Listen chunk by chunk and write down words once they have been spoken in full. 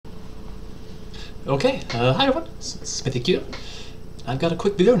Okay, hi everyone, it's SmithyQ. I've got a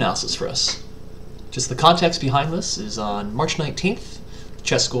quick video analysis for us. Just the context behind this is on March 19th, the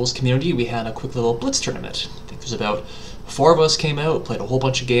ChessGoals community, we had a quick little blitz tournament. I think there's about 4 of us came out, played a whole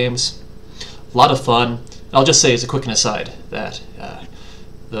bunch of games. A lot of fun. I'll just say as a quick aside that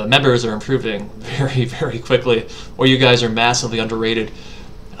the members are improving very, very quickly, or you guys are massively underrated.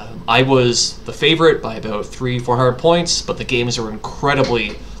 I was the favorite by about 300-400 points, but the games are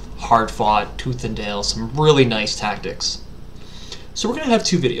incredibly hard fought, tooth and nail, some really nice tactics. So we're going to have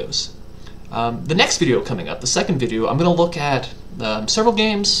 2 videos. The next video coming up, the second video, I'm going to look at several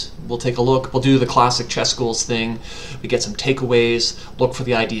games. We'll take a look, we'll do the classic ChessGoals thing, we get some takeaways, look for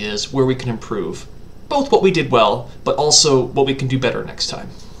the ideas, where we can improve. Both what we did well, but also what we can do better next time.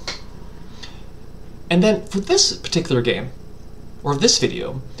 And then for this particular game, or this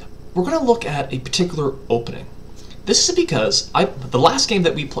video, we're going to look at a particular opening. This is because the last game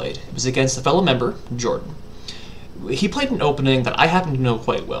that we played was against a fellow member, Jordan. He played an opening that I happen to know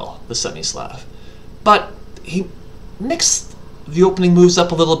quite well, the Semi-Slav. But he mixed the opening moves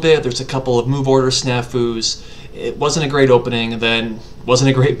up a little bit. There's a couple of move order snafus. It wasn't a great opening, and then wasn't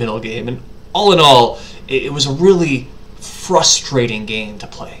a great middle game. And all in all, it was a really frustrating game to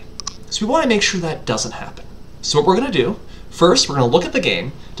play. So we want to make sure that doesn't happen. So what we're going to do, first we're going to look at the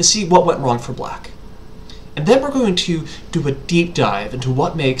game to see what went wrong for Black. And then we're going to do a deep dive into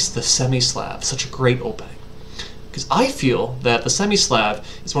what makes the Semi-Slav such a great opening. Because I feel that the Semi-Slav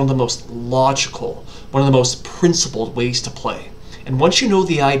is one of the most logical, one of the most principled ways to play. And once you know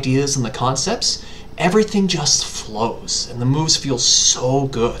the ideas and the concepts, everything just flows, and the moves feel so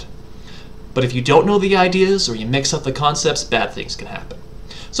good. But if you don't know the ideas, or you mix up the concepts, bad things can happen.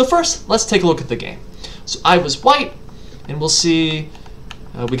 So first, let's take a look at the game. So I was white, and we'll see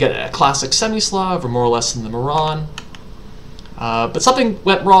we get a classic Semi-Slav, or more or less in the Moran. But something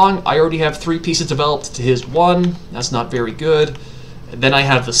went wrong. I already have 3 pieces developed to his 1. That's not very good. And then I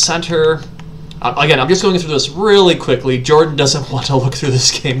have the center. Again, I'm just going through this really quickly. Jordan doesn't want to look through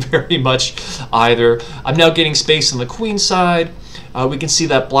this game very much either. I'm now getting space on the queen side. We can see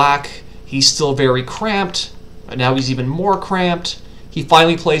that Black, he's still very cramped. Now he's even more cramped. He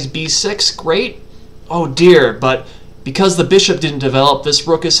finally plays b6. Great. Oh dear, but because the bishop didn't develop, this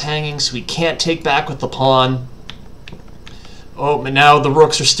rook is hanging, so he can't take back with the pawn. Oh, and now the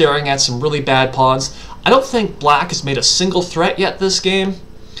rooks are staring at some really bad pawns. I don't think Black has made a single threat yet this game.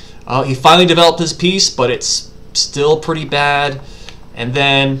 He finally developed his piece, but it's still pretty bad. And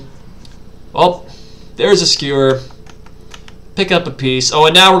then, well, there's a skewer. Pick up a piece. Oh,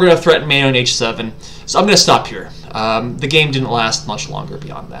 and now we're going to threaten mate on h7. So I'm going to stop here. The game didn't last much longer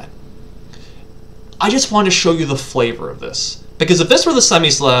beyond that. I just want to show you the flavor of this. Because if this were the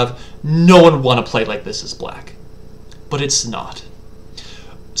Semi-Slav, no one would want to play like this as Black. But it's not.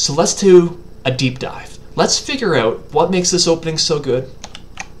 So let's do a deep dive. Let's figure out what makes this opening so good.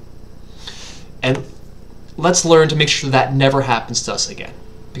 And let's learn to make sure that never happens to us again.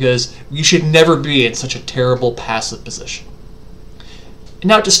 Because you should never be in such a terrible passive position.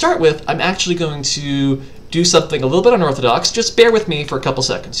 Now to start with, I'm actually going to do something a little bit unorthodox. Just bear with me for a couple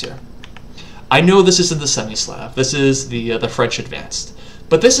seconds here. I know this isn't the Semi-Slav. This is the French Advanced.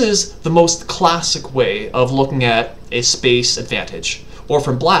 But this is the most classic way of looking at a space advantage, or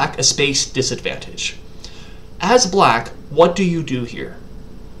from Black, a space disadvantage. As Black, what do you do here?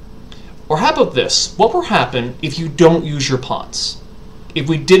 Or how about this? What will happen if you don't use your pawns? If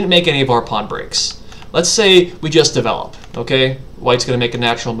we didn't make any of our pawn breaks? Let's say we just develop, okay? White's going to make a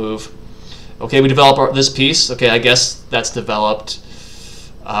natural move. Okay, we develop this piece. Okay, I guess that's developed.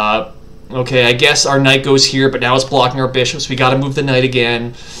 Okay, I guess our knight goes here, but now it's blocking our bishop, so we got to move the knight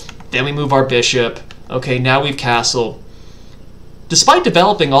again. Then we move our bishop. Okay, now we've castled. Despite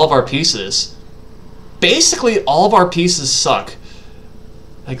developing all of our pieces, basically all of our pieces suck.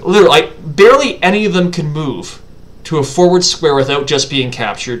 Like, literally, barely any of them can move to a forward square without just being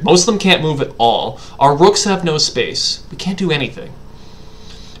captured. Most of them can't move at all. Our rooks have no space. We can't do anything.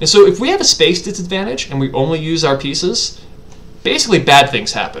 And so if we have a space disadvantage and we only use our pieces, basically bad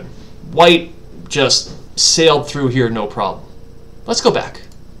things happen. White just sailed through here, no problem. Let's go back.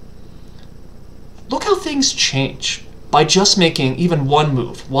 Look how things change by just making even one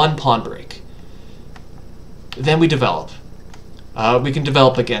move, one pawn break. Then we develop. We can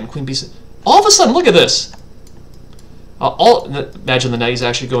develop again. Queen b6. All of a sudden, look at this. Imagine the knight is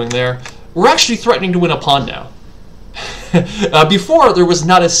actually going there. We're actually threatening to win a pawn now. Before, there was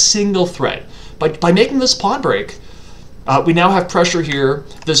not a single threat. By making this pawn break, we now have pressure here.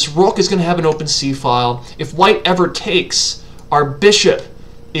 This rook is going to have an open c-file. If white ever takes, our bishop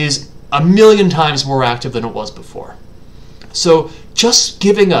is a million times more active than it was before. So just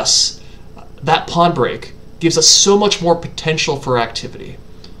giving us that pawn break gives us so much more potential for activity.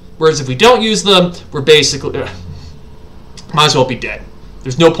 Whereas if we don't use them, we're basically, might as well be dead.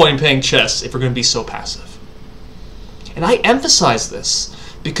 There's no point in playing chess if we're going to be so passive. And I emphasize this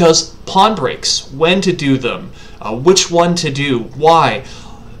because pawn breaks, when to do them, which one to do, why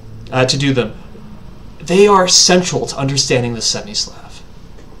to do them, they are central to understanding the Semi-Slav.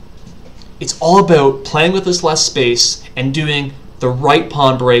 It's all about playing with this less space and doing the right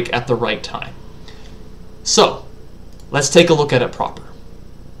pawn break at the right time. So, let's take a look at it proper.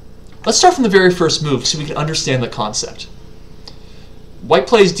 Let's start from the very first move so we can understand the concept. White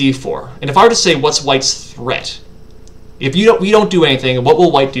plays d4, and if I were to say what's white's threat, if we don't do anything, what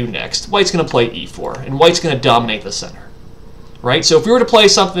will white do next? White's going to play e4, and white's going to dominate the center. Right? So if we were to play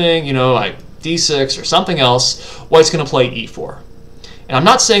something, you know, like d6 or something else, white's going to play e4. And I'm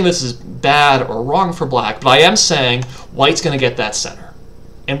not saying this is bad or wrong for black, but I am saying white's going to get that center.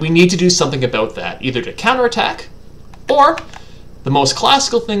 And we need to do something about that, either to counterattack, or the most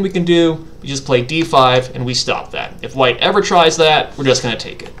classical thing we can do, we just play d5 and we stop that. If white ever tries that, we're just going to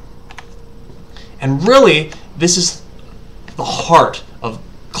take it. And really, this is the heart of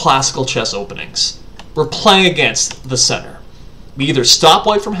classical chess openings. We're playing against the center. We either stop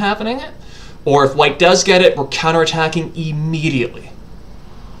white from happening it, or if white does get it, we're counterattacking immediately.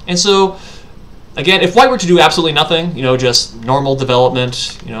 And so, again, if white were to do absolutely nothing, you know, just normal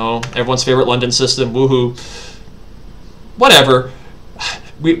development, you know, everyone's favorite London system, woohoo, whatever,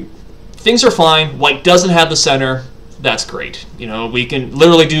 things are fine. White doesn't have the center. That's great. You know, we can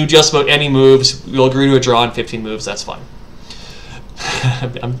literally do just about any moves. We'll agree to a draw in 15 moves. That's fine.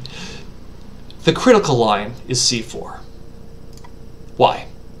 The critical line is c4. Why?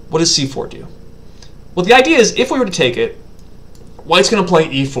 What does c4 do? Well, the idea is if we were to take it, white's going to play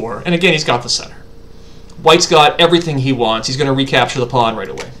e4, and again, he's got the center. White's got everything he wants. He's going to recapture the pawn right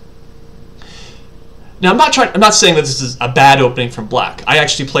away. Now, I'm not saying that this is a bad opening from black. I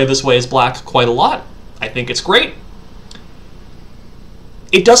actually play this way as black quite a lot. I think it's great.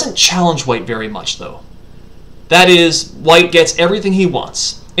 It doesn't challenge white very much, though. That is, white gets everything he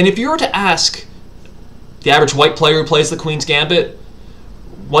wants. And if you were to ask the average white player who plays the Queen's Gambit,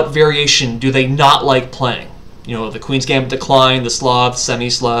 what variation do they not like playing? You know, the Queen's Gambit Decline, the Slav,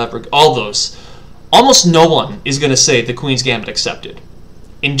 Semi-Slav, all those. Almost no one is going to say the Queen's Gambit Accepted.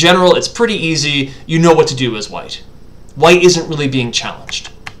 In general, it's pretty easy. You know what to do as white. White isn't really being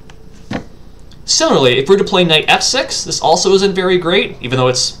challenged. Similarly, if we were to play knight f6, this also isn't very great, even though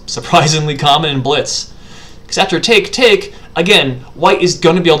it's surprisingly common in blitz. Because after take, again, white is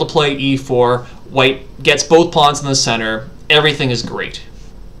going to be able to play e4. White gets both pawns in the center. Everything is great.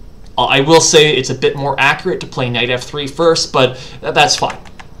 I will say it's a bit more accurate to play knight f3 first, but that's fine.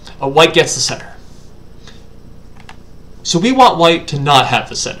 White gets the center. So we want white to not have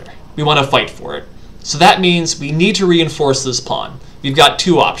the center. We want to fight for it. So that means we need to reinforce this pawn. We've got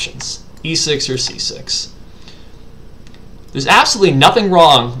two options, e6 or c6. There's absolutely nothing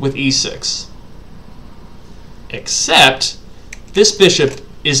wrong with e6, except this bishop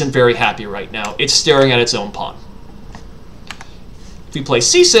isn't very happy right now. It's staring at its own pawn. If we play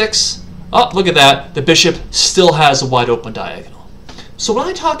c6, oh, look at that, the bishop still has a wide open diagonal. So when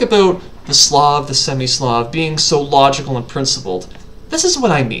I talk about the Slav, the Semi-Slav, being so logical and principled, this is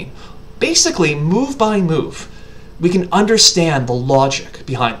what I mean. Basically, move by move, we can understand the logic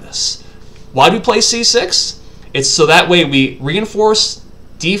behind this. Why do we play c6? It's so that way we reinforce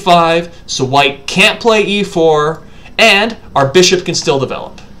d5, so white can't play e4, and our bishop can still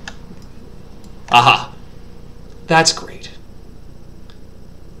develop. Aha. That's great.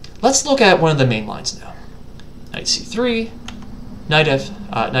 Let's look at one of the main lines now. Knight c3, knight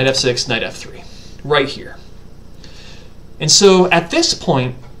f6, knight f3, right here. And so at this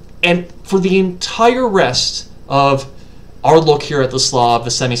point, and for the entire rest of our look here at the Slav, the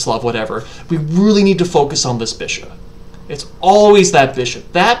Semi-Slav, whatever, we really need to focus on this bishop. It's always that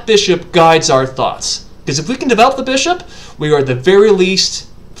bishop. That bishop guides our thoughts. Because if we can develop the bishop, we are at the very least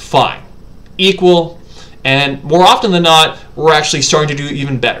fine, equal, and more often than not, we're actually starting to do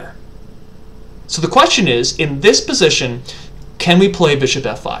even better. So the question is, in this position, can we play bishop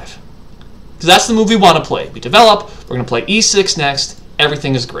f5? Because that's the move we want to play. We develop, we're going to play e6 next,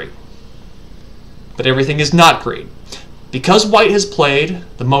 everything is great. But everything is not great. Because white has played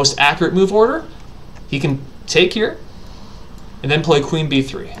the most accurate move order, he can take here, and then play queen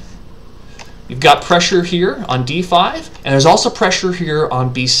b3. You've got pressure here on d5, and there's also pressure here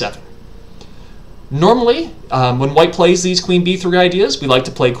on b7. Normally, when white plays these queen b3 ideas, we like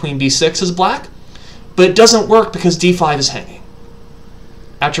to play queen b6 as black, but it doesn't work because d5 is hanging.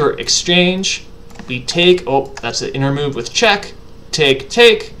 After exchange, we take, oh, that's an inner move with check,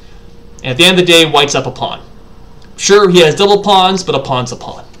 take, And at the end of the day, white's up a pawn. Sure, he has double pawns, but a pawn's a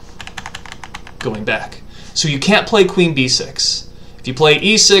pawn. Going back. So you can't play queen b6. If you play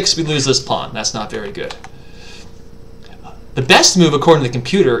e6, we lose this pawn. That's not very good. The best move, according to the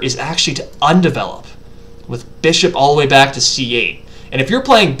computer, is actually to undevelop with bishop all the way back to c8. And if you're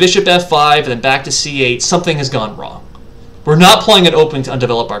playing bishop f5 and then back to c8, something has gone wrong. We're not playing an opening to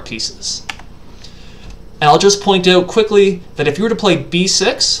undevelop our pieces. And I'll just point out quickly that if you were to play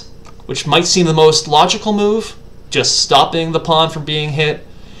b6, which might seem the most logical move, just stopping the pawn from being hit,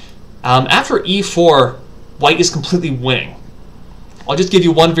 after e4, white is completely winning. I'll just give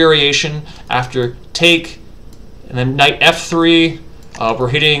you one variation. After take, and then knight f3, we're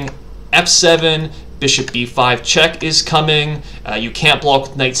hitting f7, bishop b5 check is coming. You can't block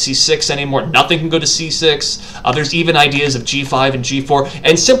with knight c6 anymore. Nothing can go to c6. There's even ideas of g5 and g4.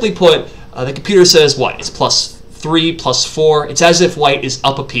 And simply put, the computer says what? It's +3, +4. It's as if white is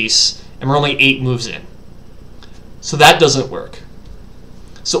up a piece, and we're only 8 moves in. So that doesn't work.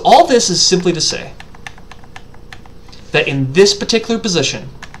 So all this is simply to say that in this particular position,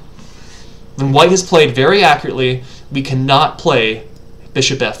 when white has played very accurately, we cannot play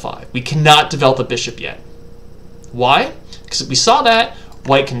bishop f5. We cannot develop a bishop yet. Why? Because if we saw that,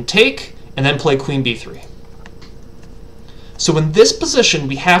 white can take and then play queen b3. So in this position,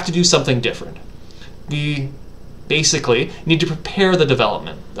 we have to do something different. We basically need to prepare the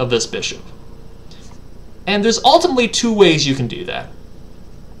development of this bishop. And there's ultimately 2 ways you can do that.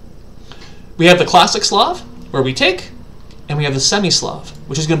 We have the classic Slav, where we take, and we have the semi-Slav,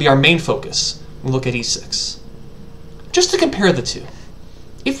 which is going to be our main focus when we look at e6. Just to compare the two.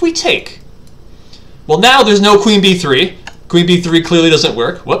 If we take, well, now there's no queen b3. Queen b3 clearly doesn't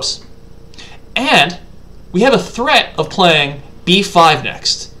work. Whoops. And we have a threat of playing b5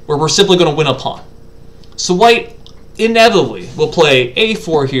 next, where we're simply going to win a pawn. So white inevitably will play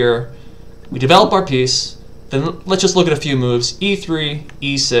a4 here. We develop our piece. Then let's just look at a few moves. e3,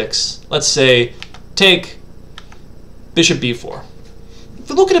 e6. Let's say take, bishop b4. If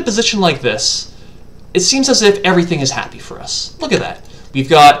we look at a position like this, it seems as if everything is happy for us. Look at that. We've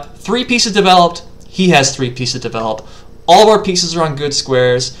got 3 pieces developed. He has 3 pieces developed. All of our pieces are on good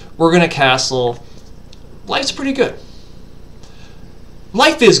squares. We're going to castle. Life's pretty good.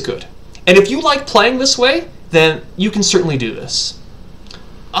 Life is good. And if you like playing this way, then you can certainly do this.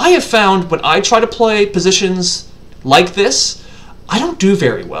 I have found when I try to play positions like this, I don't do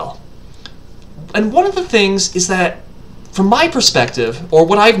very well. And one of the things is that, from my perspective, or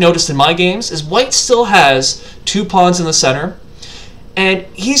what I've noticed in my games, is white still has 2 pawns in the center, and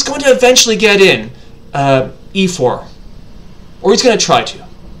he's going to eventually get in e4, or he's going to try to.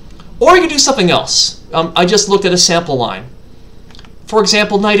 Or he can do something else. I just looked at a sample line. For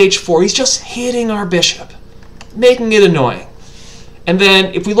example, knight h4, he's just hitting our bishop, making it annoying. And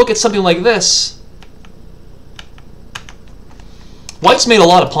then if we look at something like this, white's made a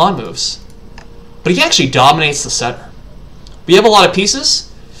lot of pawn moves, but he actually dominates the center. We have a lot of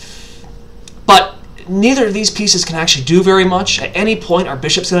pieces, but neither of these pieces can actually do very much. At any point, our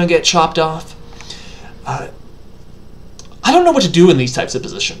bishop's going to get chopped off. I don't know what to do in these types of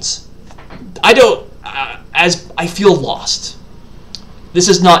positions. As I feel lost. This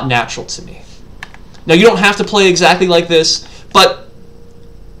is not natural to me. Now, you don't have to play exactly like this, but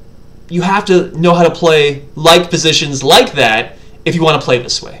you have to know how to play like positions like that if you want to play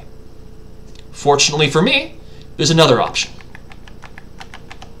this way. Fortunately for me, there's another option.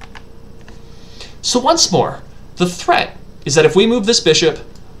 So once more, the threat is that if we move this bishop,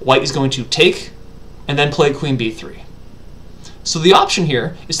 white is going to take and then play queen b3. So the option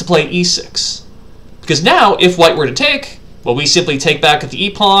here is to play e6. Because now, if white were to take, well, we simply take back at the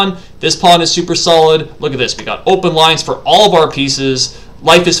e-pawn. This pawn is super solid. Look at this. We got open lines for all of our pieces.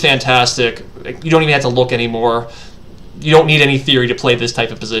 Life is fantastic. You don't even have to look anymore. You don't need any theory to play this type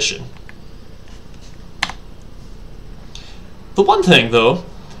of position. The one thing, though,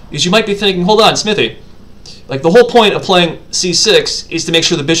 is you might be thinking, hold on, Smithy. Like, the whole point of playing c6 is to make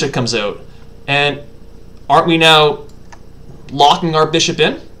sure the bishop comes out. And aren't we now locking our bishop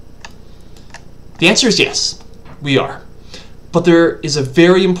in? The answer is yes, we are. But there is a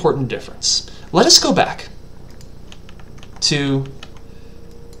very important difference. Let us go back to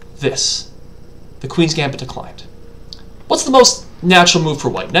this. The queen's gambit declined. What's the most natural move for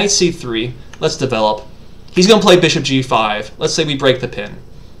white? Knight c3. Let's develop. He's going to play bishop g5. Let's say we break the pin.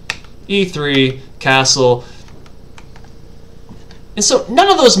 e3, castle. And so none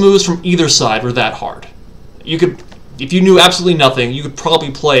of those moves from either side were that hard. You could, if you knew absolutely nothing, you could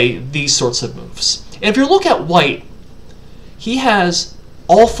probably play these sorts of moves. And if you look at white, he has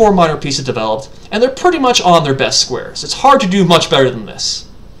all 4 minor pieces developed, and they're pretty much on their best squares. It's hard to do much better than this.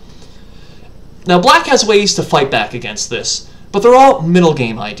 Now, black has ways to fight back against this, but they're all middle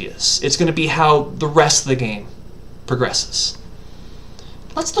game ideas. It's going to be how the rest of the game progresses.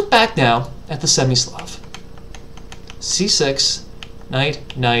 Let's look back now at the Semi-Slav. c6,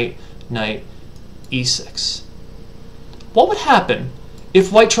 knight, knight, knight, e6. What would happen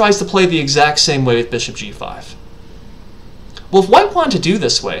if white tries to play the exact same way with bishop g5? Well, if white wanted to do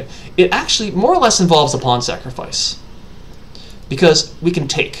this way, it actually more or less involves a pawn sacrifice. Because we can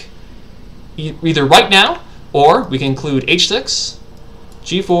take either right now, or we can include h6,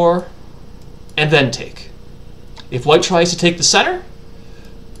 g4, and then take. If white tries to take the center,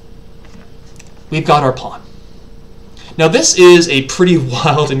 we've got our pawn. Now this is a pretty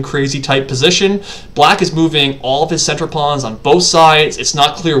wild and crazy type position. Black is moving all of his center pawns on both sides. It's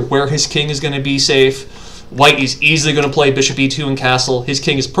not clear where his king is going to be safe. White is easily going to play bishop e2 and castle. His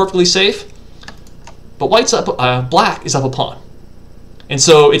king is perfectly safe. But black is up a pawn. And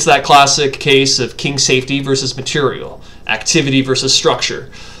so it's that classic case of king safety versus material, activity versus structure.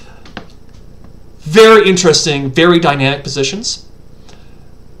 Very interesting, very dynamic positions.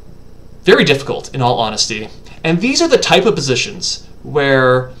 Very difficult, in all honesty. And these are the type of positions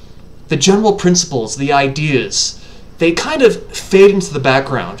where the general principles, the ideas, they kind of fade into the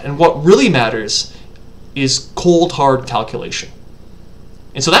background. And what really matters is cold, hard calculation.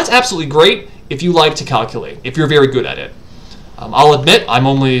 And so that's absolutely great if you like to calculate, if you're very good at it. I'll admit I'm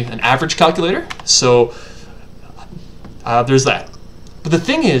only an average calculator, so there's that. But the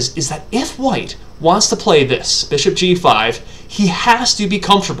thing is that if white wants to play this, bishop g5, he has to be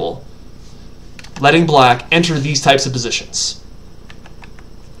comfortable letting black enter these types of positions.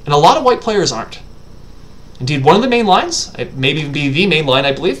 And a lot of white players aren't. Indeed, one of the main lines, maybe even be the main line,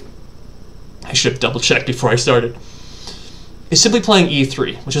 I believe, I should have double-checked before I started, is simply playing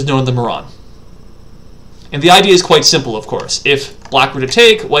e3, which is known as the Moran. And the idea is quite simple, of course. If black were to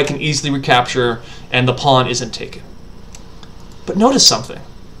take, white can easily recapture, and the pawn isn't taken. But notice something.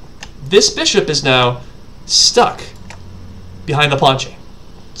 This bishop is now stuck behind the pawn chain.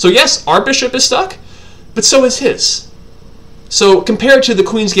 So yes, our bishop is stuck, but so is his. So compared to the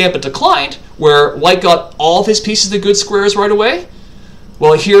Queen's Gambit declined, where white got all of his pieces to good squares right away,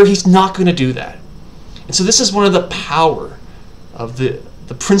 well, here he's not going to do that. And so this is one of the power of the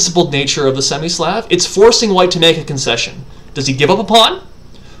principled nature of the Semi-Slav. It's forcing white to make a concession. Does he give up a pawn,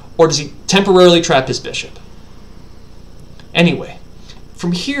 or does he temporarily trap his bishop? Anyway,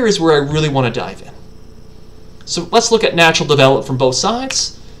 from here is where I really want to dive in. So let's look at natural development from both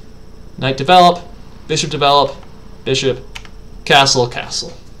sides. Knight develop, bishop, castle,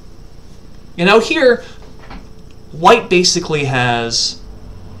 castle. And now here, white basically has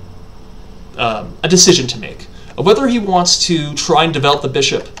a decision to make of whether he wants to try and develop the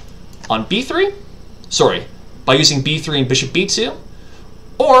bishop on b3, by using b3 and bishop b2,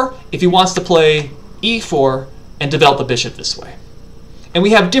 or if he wants to play e4 and develop the bishop this way. And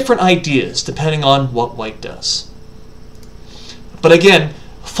we have different ideas depending on what white does. But again,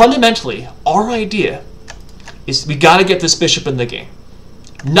 fundamentally, our idea is we got to get this bishop in the game.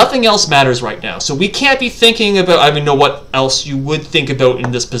 Nothing else matters right now. So we can't be thinking about, I mean, know what else you would think about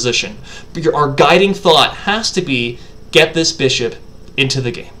in this position. But our guiding thought has to be, get this bishop into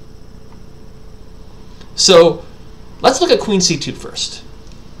the game. So let's look at queen c2 first.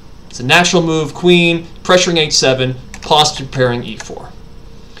 It's a natural move, queen, pressuring h7, possibly preparing e4.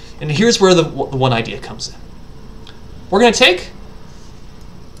 And here's where the one idea comes in. We're going to take,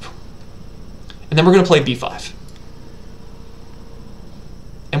 and then we're going to play b5.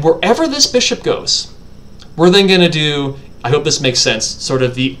 And wherever this bishop goes, we're then going to do, I hope this makes sense, sort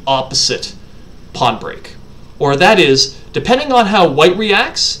of the opposite pawn break. Or that is, depending on how white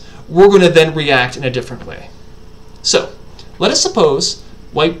reacts, we're going to then react in a different way. So, let us suppose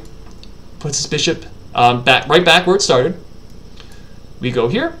white puts his bishop right back where it started. We go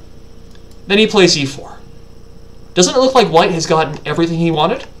here. Then he plays e4. Doesn't it look like white has gotten everything he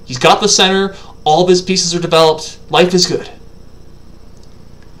wanted? He's got the center, all of his pieces are developed, life is good.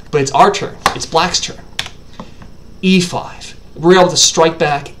 But it's our turn. It's black's turn. e5. We're able to strike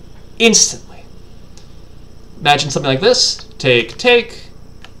back instantly. Imagine something like this. Take, take,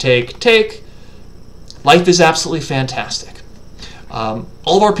 take, take. Life is absolutely fantastic. All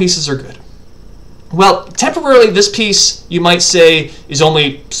of our pieces are good. Well, temporarily, this piece, you might say, is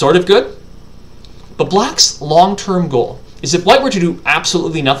only sort of good. But black's long-term goal is if white were to do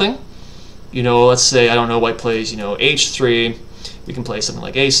absolutely nothing, let's say, I don't know, white plays, h3, we can play something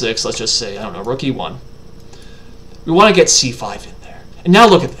like a6, let's just say, I don't know, rook e1. We want to get c5 in there. And now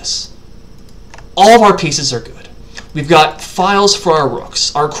look at this. All of our pieces are good. We've got files for our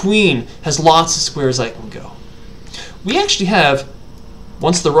rooks. Our queen has lots of squares I can go. We actually have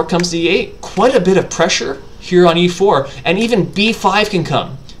once the rook comes to e8, quite a bit of pressure here on e4, and even b5 can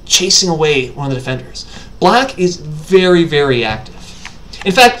come, chasing away one of the defenders. Black is very, very active.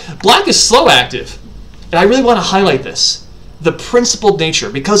 In fact, black is slow active, and I really want to highlight this. The principled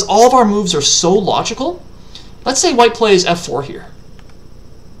nature, because all of our moves are so logical. Let's say white plays f4 here.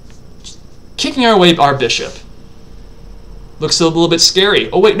 Kicking our way our bishop. Looks a little bit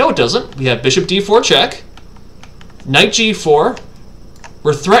scary. Oh wait, no it doesn't. We have bishop d4 check. Knight g4.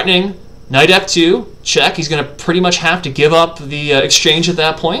 We're threatening knight f2 check. He's going to pretty much have to give up the exchange at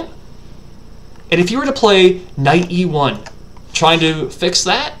that point. And if you were to play knight e1, trying to fix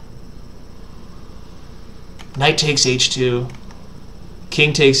that, knight takes h2,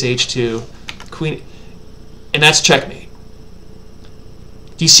 king takes h2, queen, and that's checkmate.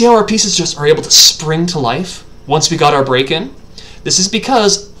 Do you see how our pieces just are able to spring to life once we got our break in? This is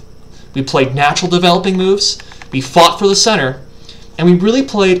because we played natural developing moves, we fought for the center, and we really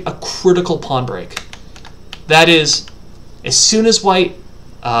played a critical pawn break. That is, as soon as white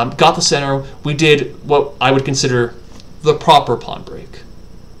got the center, we did what I would consider the proper pawn break.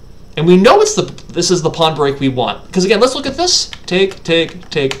 And we know this is the pawn break we want. Because again, let's look at this. Take, take,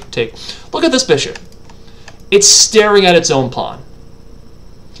 take, take. Look at this bishop. It's staring at its own pawn.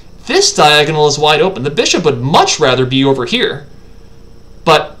 This diagonal is wide open. The bishop would much rather be over here,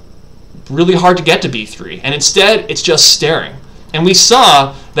 but really hard to get to b3. And instead, it's just staring. And we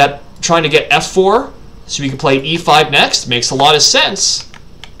saw that trying to get f4 so we can play e5 next makes a lot of sense,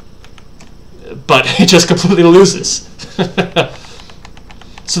 but it just completely loses.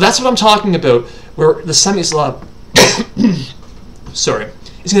 So that's what I'm talking about, where the Semi-Slav sorry,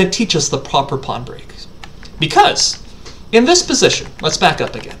 is going to teach us the proper pawn break. Because in this position, let's back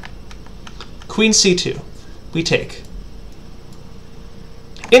up again. Queen c2, we take.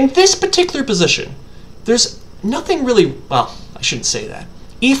 In this particular position, there's nothing really, well, I shouldn't say that.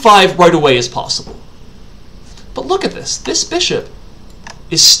 e5 right away is possible. But look at this. This bishop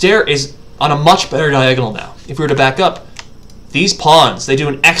is on a much better diagonal now. If we were to back up, these pawns, they do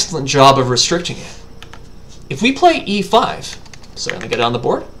an excellent job of restricting it. If we play e5, sorry, let me get it on the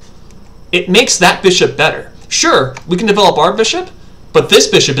board, it makes that bishop better. Sure, we can develop our bishop, but this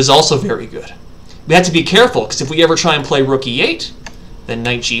bishop is also very good. We have to be careful, because if we ever try and play rook e8, then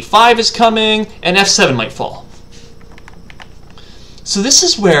knight g5 is coming, and f7 might fall. So this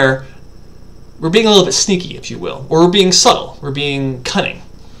is where we're being a little bit sneaky, if you will, or we're being subtle, we're being cunning,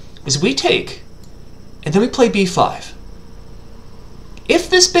 is we take, and then we play b5. If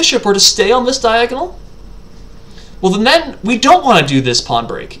this bishop were to stay on this diagonal, well then we don't want to do this pawn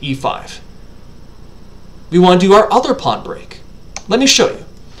break, e5. We want to do our other pawn break. Let me show you.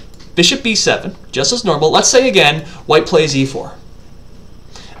 Bishop b7, just as normal. Let's say again, white plays e4.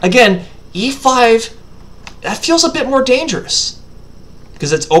 Again, e5, that feels a bit more dangerous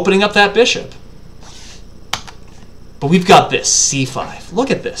because it's opening up that bishop. But we've got this, c5.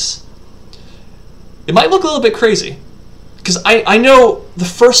 Look at this. It might look a little bit crazy, because I know the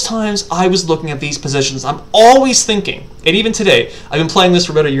first times I was looking at these positions, I'm always thinking, and even today, I've been playing this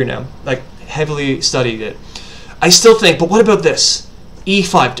for about a year now, like heavily studied it. I still think, but what about this?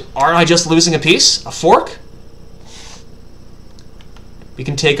 e5, aren't I just losing a piece? A fork? We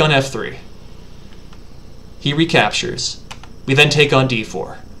can take on f3. He recaptures. We then take on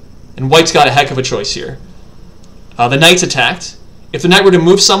d4. And white's got a heck of a choice here. The knight's attacked. If the knight were to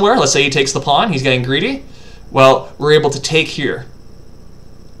move somewhere, let's say he takes the pawn, he's getting greedy, well, we're able to take here.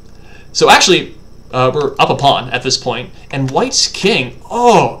 So actually, we're up a pawn at this point, and white's king,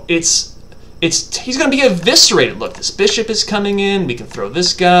 oh, he's going to be eviscerated. Look, this bishop is coming in, we can throw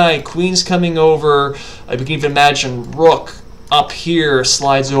this guy, queen's coming over, we can even imagine rook up here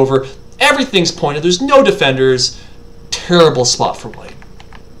slides over. Everything's pointed, there's no defenders. Terrible spot for white.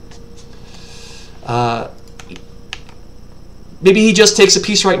 Maybe he just takes a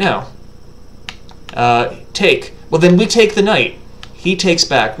piece right now. Take. Well, then we take the knight. He takes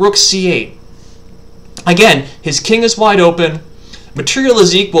back. Rook c8. Again, his king is wide open. Material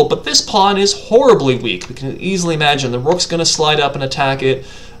is equal, but this pawn is horribly weak. We can easily imagine the rook's going to slide up and attack it.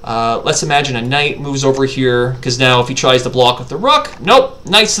 Let's imagine a knight moves over here, because now if he tries to block with the rook, nope,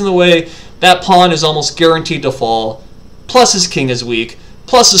 knight's in the way. That pawn is almost guaranteed to fall. Plus his king is weak.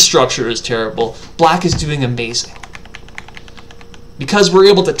 Plus his structure is terrible. Black is doing amazing. Because we're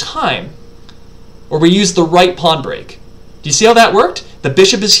able to time, or we use the right pawn break. Do you see how that worked? The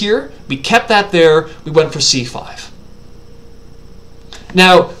bishop is here. We kept that there. We went for c5.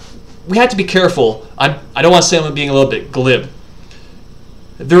 Now, we had to be careful. I don't want to say I'm being a little bit glib.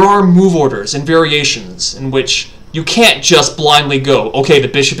 There are move orders and variations in which You can't just blindly go, okay, the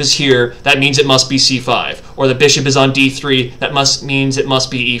bishop is here, that means it must be c5. Or the bishop is on d3, that means it must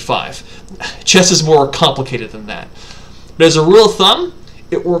be e5. Chess is more complicated than that. But as a rule of thumb,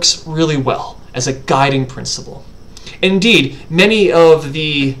 it works really well as a guiding principle. Indeed, many of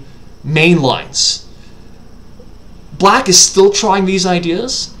the main lines, black is still trying these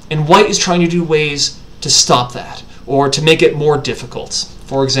ideas, and white is trying to do ways to stop that, or to make it more difficult.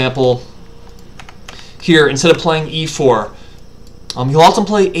 For example, here, instead of playing e4, you'll often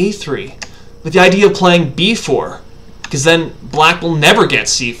play a3, with the idea of playing b4, because then black will never get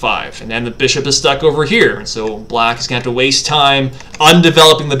c5, and then the bishop is stuck over here, and so black is going to have to waste time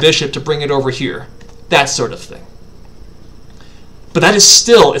undeveloping the bishop to bring it over here. That sort of thing. But that is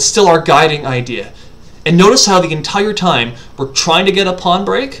it's still our guiding idea. And notice how the entire time we're trying to get a pawn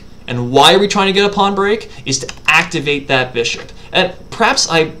break, and why are we trying to get a pawn break? Is to activate that bishop. And perhaps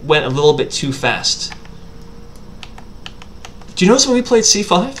I went a little bit too fast. Do you notice when we played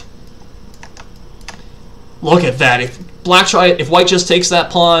c5? Look at that. If white just takes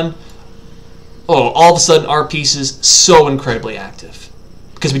that pawn, oh, all of a sudden our piece is so incredibly active.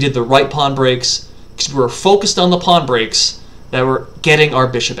 Because we did the right pawn breaks, because we were focused on the pawn breaks that were getting our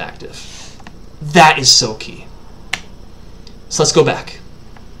bishop active. That is so key. So let's go back.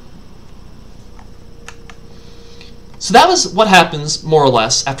 So that was what happens, more or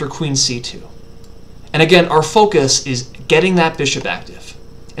less, after queen c2. And again, our focus is getting that bishop active.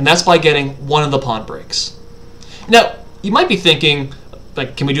 And that's by getting one of the pawn breaks. Now, you might be thinking,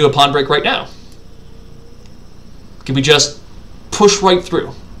 like, can we do a pawn break right now? Can we just push right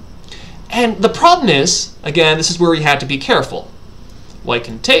through? And the problem is, again, this is where you have to be careful. White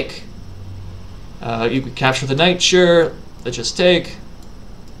can take. You can capture the knight, sure. Let's just take.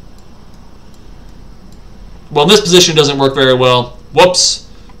 Well, this position doesn't work very well. Whoops,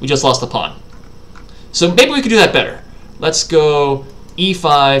 we just lost the pawn. So maybe we could do that better. Let's go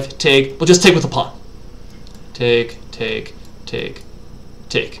e5, take. We'll just take with the pawn. Take, take, take,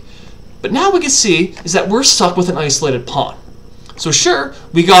 take. But now we can see is that we're stuck with an isolated pawn. So sure,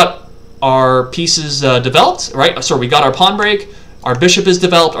 we got our pieces developed, right? So we got our pawn break. Our bishop is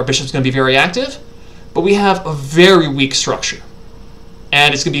developed. Our bishop's going to be very active. But we have a very weak structure.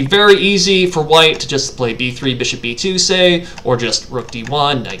 And it's going to be very easy for white to just play b3, bishop b2, say, or just rook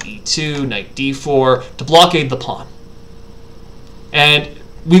d1, knight e2, knight d4, to blockade the pawn. And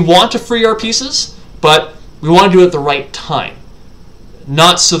we want to free our pieces, but we want to do it at the right time.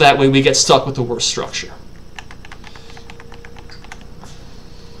 Not so that way we get stuck with the worst structure.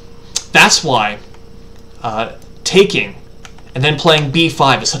 That's why taking and then playing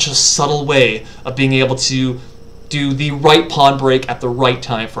b5 is such a subtle way of being able to do the right pawn break at the right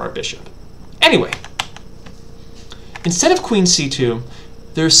time for our bishop. Anyway, instead of queen c2,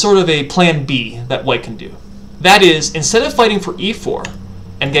 there's sort of a plan B that white can do. That is, instead of fighting for e4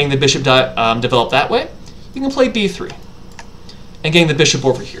 and getting the bishop developed that way, you can play b3 and getting the bishop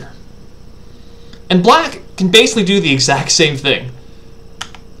over here. And black can basically do the exact same thing.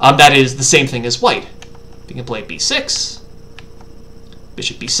 That is the same thing as white. You can play b6,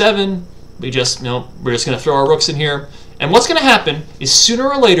 bishop b7. We're just going to throw our rooks in here. And what's going to happen is sooner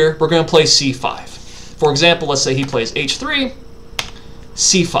or later, we're going to play c5. For example, let's say he plays h3,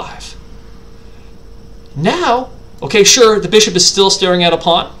 c5. Now, okay, sure, the bishop is still staring at a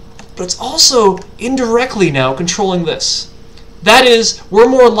pawn, but it's also indirectly now controlling this. That is, we're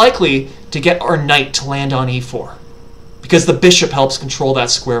more likely to get our knight to land on e4, because the bishop helps control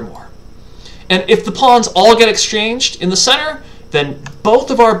that square more. And if the pawns all get exchanged in the center, then both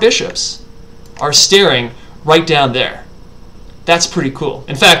of our bishops are staring right down there. That's pretty cool.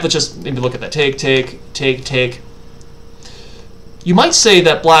 In fact, let's just maybe look at that. Take, take, take, take. You might say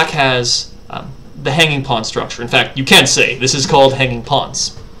that black has the hanging pawn structure. In fact, you can say this is called hanging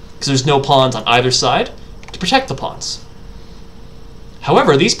pawns, because there's no pawns on either side to protect the pawns.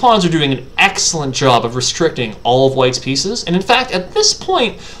 However, these pawns are doing an excellent job of restricting all of white's pieces, and in fact, at this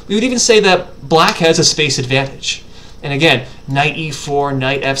point, we would even say that black has a space advantage. And again, knight e4,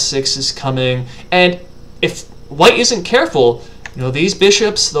 knight f6 is coming, and if white isn't careful, these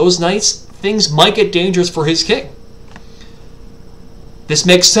bishops, those knights, things might get dangerous for his king. This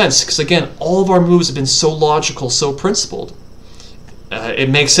makes sense, because again, all of our moves have been so logical, so principled. It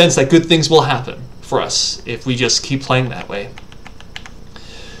makes sense that good things will happen for us if we just keep playing that way.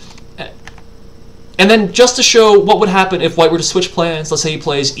 And then just to show what would happen if white were to switch plans, let's say he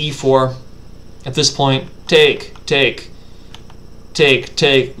plays e4. At this point, take, take, take,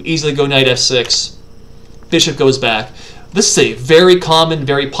 take, easily go knight f6. Bishop goes back. This is a very common,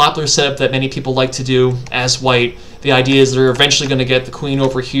 very popular setup that many people like to do as white. The idea is they're eventually going to get the queen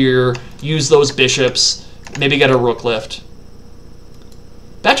over here, use those bishops, Maybe get a rook lift.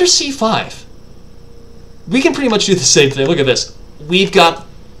 Back to c5. We can pretty much do the same thing. Look at this. We've got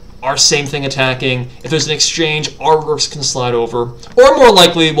our same thing attacking. If there's an exchange, our rooks can slide over. Or more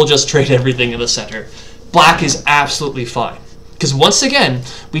likely, we'll just trade everything in the center. Black is absolutely fine. Because once again,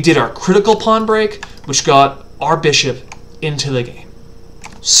 we did our critical pawn break, which got our bishop into the game.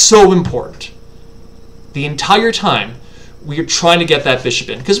 So important. The entire time, we are trying to get that bishop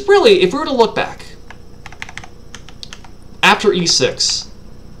in. Because really, if we were to look back, after e6,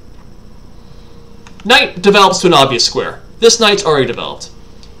 knight develops to an obvious square. This knight's already developed.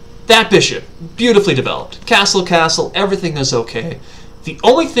 That bishop, beautifully developed. Castle, castle, everything is okay. The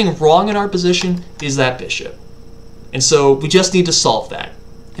only thing wrong in our position is that bishop. And so we just need to solve that.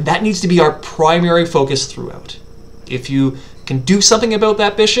 And that needs to be our primary focus throughout. If you can do something about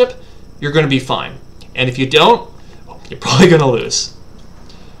that bishop, you're going to be fine. And if you don't, you're probably going to lose.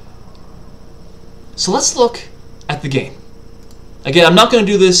 So let's look at the game. Again, I'm not going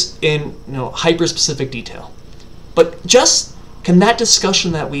to do this in hyper-specific detail. But just, can that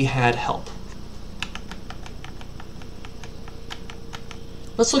discussion that we had help?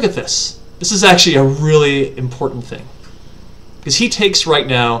 Let's look at this. This is actually a really important thing. Because he takes right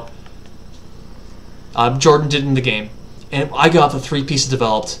now, Jordan did in the game, and I got the 3 pieces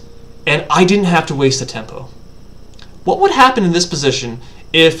developed, and I didn't have to waste a tempo. What would happen in this position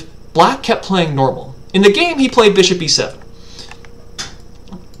if Black kept playing normal? In the game, he played bishop e7.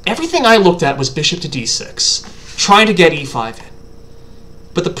 Everything I looked at was bishop to d6, trying to get e5 in.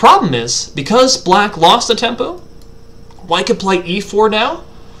 But the problem is, because Black lost the tempo, White could play e4 now,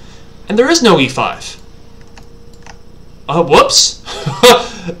 and there is no e5. Whoops.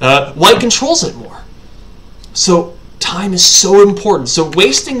 White controls it more. So time is so important. So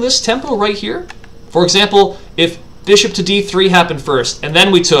wasting this tempo right here, for example, if bishop to d3 happened first, and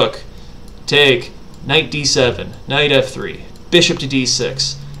then we take knight d7, knight f3, bishop to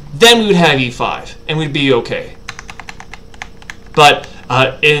d6, then we would have e5, and we'd be okay. But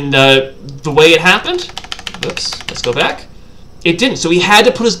in the way it happened, whoops, let's go back, it didn't. So he had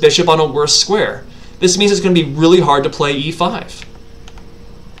to put his bishop on a worse square. This means it's going to be really hard to play e5.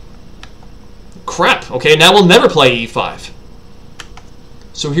 Crap, okay, now we'll never play e5.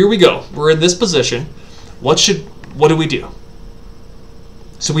 So here we go. We're in this position. What do we do?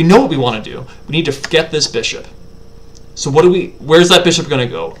 So we know what we want to do. We need to get this bishop. So where's that bishop going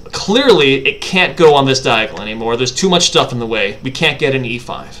to go? Clearly, it can't go on this diagonal anymore. There's too much stuff in the way. We can't get an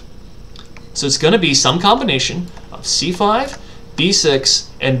e5. So it's going to be some combination of c5, b6,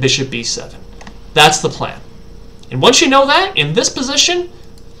 and bishop b7. That's the plan. And once you know that, in this position,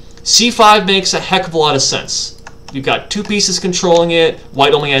 c5 makes a heck of a lot of sense. You've got 2 pieces controlling it.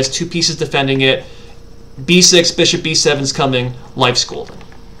 White only has 2 pieces defending it. b6, bishop b7 is coming. Life's golden.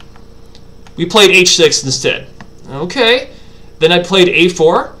 We played h6 instead. Okay. Then I played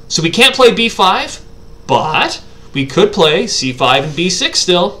a4. So we can't play b5, but we could play c5 and b6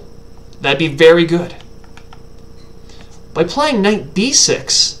 still. That'd be very good. By playing knight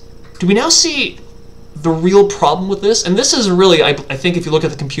b6, do we now see the real problem with this? And this is really, I think if you look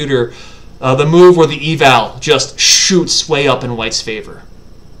at the computer, the move where the eval just shoots way up in White's favor.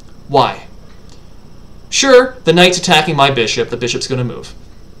 Why? Sure, the knight's attacking my bishop. The bishop's going to move.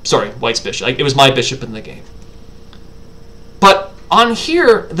 Sorry, White's bishop. It was my bishop in the game. But on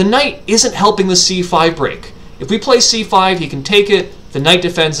here, the knight isn't helping the c5 break. If we play c5, he can take it. The knight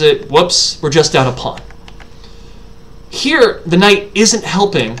defends it. Whoops, we're just down a pawn. Here, the knight isn't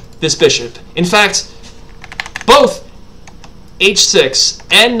helping this bishop. In fact, both h6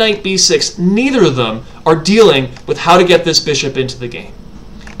 and knight b6, neither of them are dealing with how to get this bishop into the game.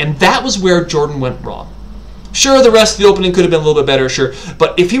 And that was where Jordan went wrong. Sure, the rest of the opening could have been a little bit better, sure.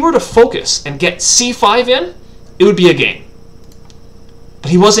 But if he were to focus and get c5 in, it would be a game.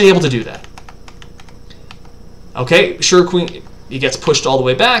 But he wasn't able to do that. Okay, sure, queen, he gets pushed all the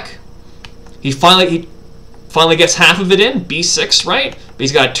way back. He finally gets half of it in, b6, right? But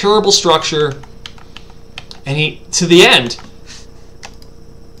he's got a terrible structure. And to the end,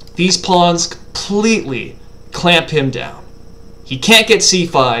 these pawns completely clamp him down. He can't get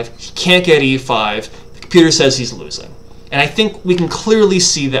c5, he can't get e5. The computer says he's losing. And I think we can clearly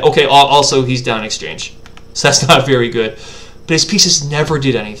see that. Okay, also he's down exchange. So that's not very good. But his pieces never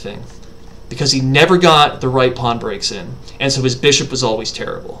did anything because he never got the right pawn breaks in. And so his bishop was always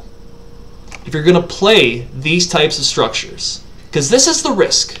terrible. If you're going to play these types of structures, because this is the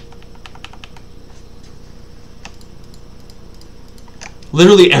risk.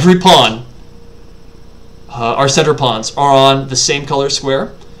 Literally every pawn, our center pawns, are on the same color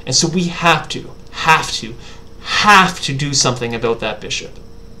square. And so we have to do something about that bishop.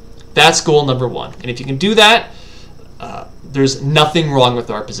 That's goal number one. And if you can do that, there's nothing wrong with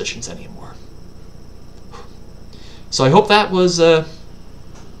our positions anymore. So I hope that was, I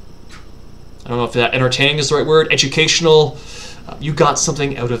don't know if that entertaining is the right word, educational. You got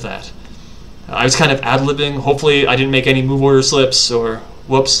something out of that. I was kind of ad-libbing. Hopefully I didn't make any move order slips or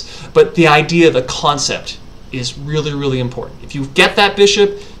whoops. But the idea, the concept is really, really important. If you get that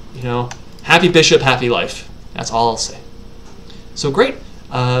bishop, you know, happy bishop, happy life. That's all I'll say. So great.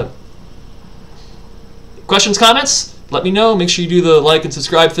 Questions, comments? Let me know. Make sure you do the like and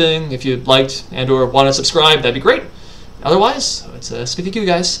subscribe thing. If you liked and or want to subscribe, that'd be great. Otherwise, it's SmithyQ,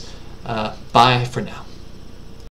 guys. Bye for now.